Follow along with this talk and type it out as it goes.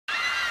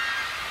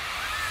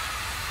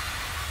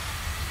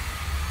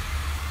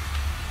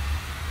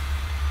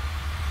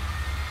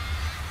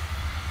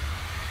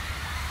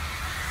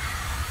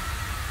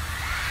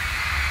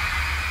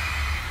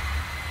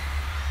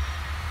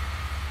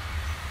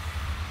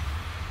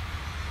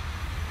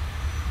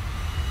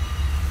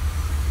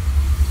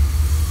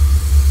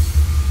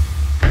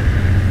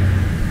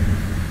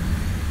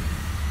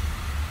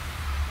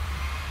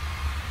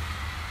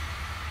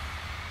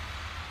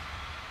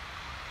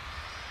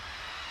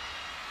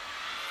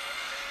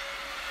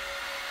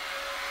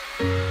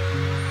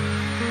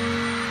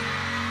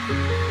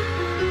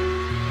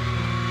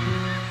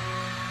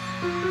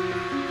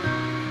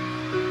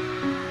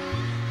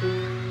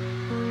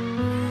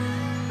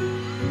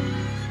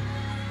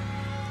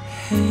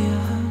해야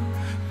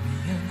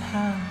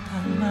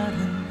미안하단 말은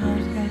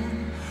말야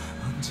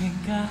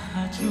언젠가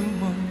아주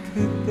먼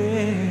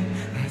그때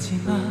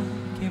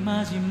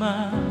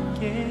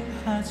마지막에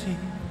하지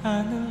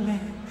않을래.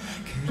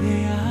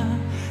 그래야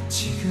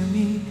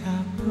지금이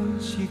아픈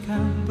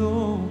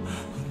시간도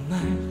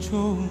훗날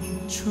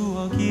좋은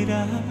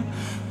추억이라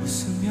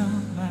웃으며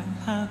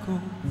말하고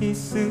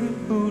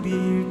있을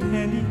우리일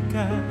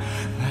테니까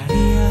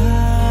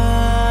말이야.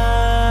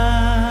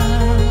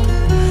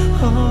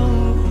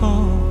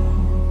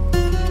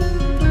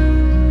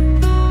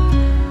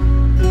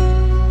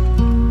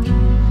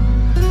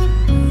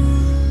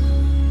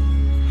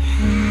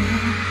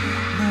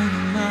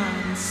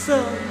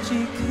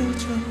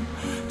 그저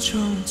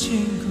좋은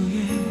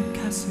친구의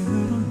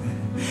가슴으로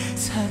날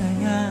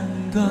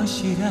사랑한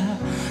것이라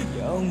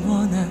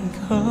영원한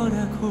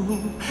거라고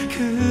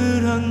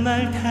그런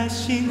말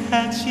다신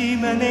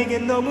하지만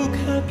내겐 너무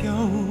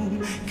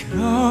가벼운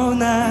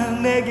그러나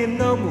내겐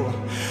너무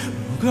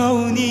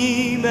무거운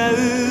이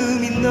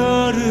마음이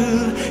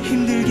너를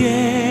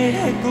힘들게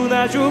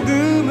했구나.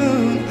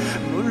 조금은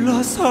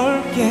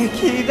물러설게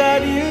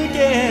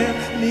기다릴게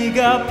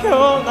네가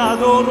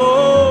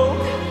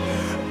편하도록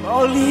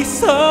멀리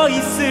서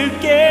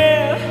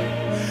있을게.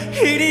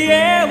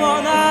 이리에